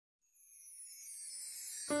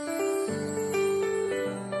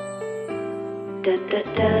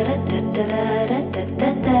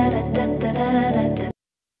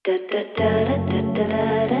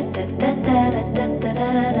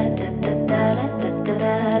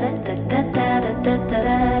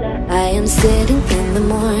I am sitting in the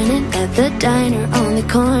morning at the diner on the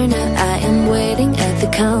corner. I am waiting at the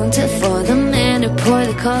counter for the man to pour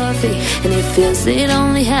the coffee, and he fills it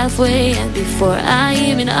only halfway. And before I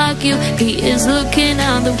even argue, he is looking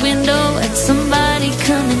out the window at somebody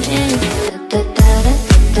coming in.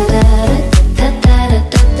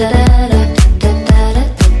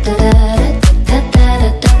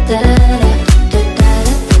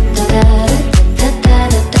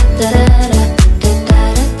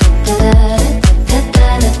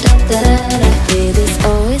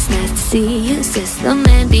 The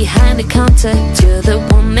man behind the counter to the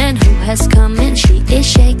woman who has come in. She is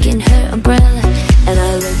shaking her umbrella, and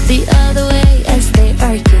I look the other way as they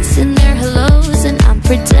are kissing their hellos, and I'm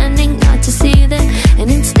pretending not to see them,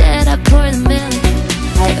 and instead I pour the milk.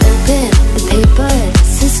 I open the paper.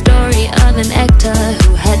 It's the story of an actor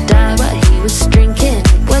who had died while he was drinking.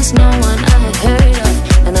 It was no one I had heard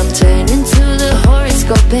of, and I'm turning to the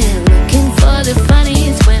horoscope and looking for the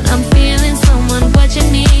funnies when I'm feeling someone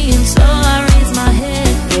watching me, and so I raise my head.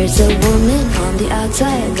 There's a woman on the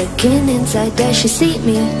outside looking inside. Does she see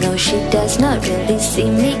me? No, she does not really see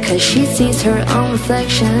me, cause she sees her own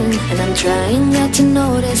reflection. And I'm trying not to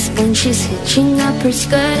notice when she's hitching up her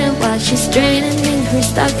skirt, and while she's straightening her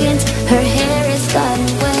stockings, her hair is gotten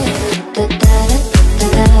wet.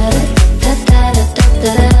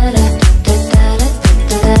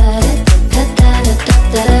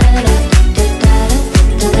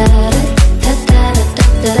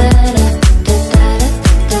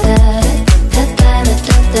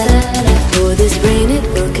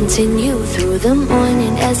 Continue through the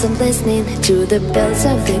morning as I'm listening to the bells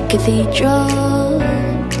of the cathedral.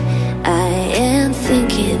 I am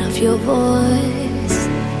thinking of your voice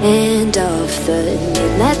and of the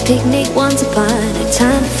midnight picnic once upon a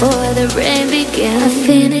time before the rain began. I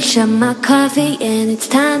finish up my coffee and it's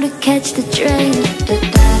time to catch the train.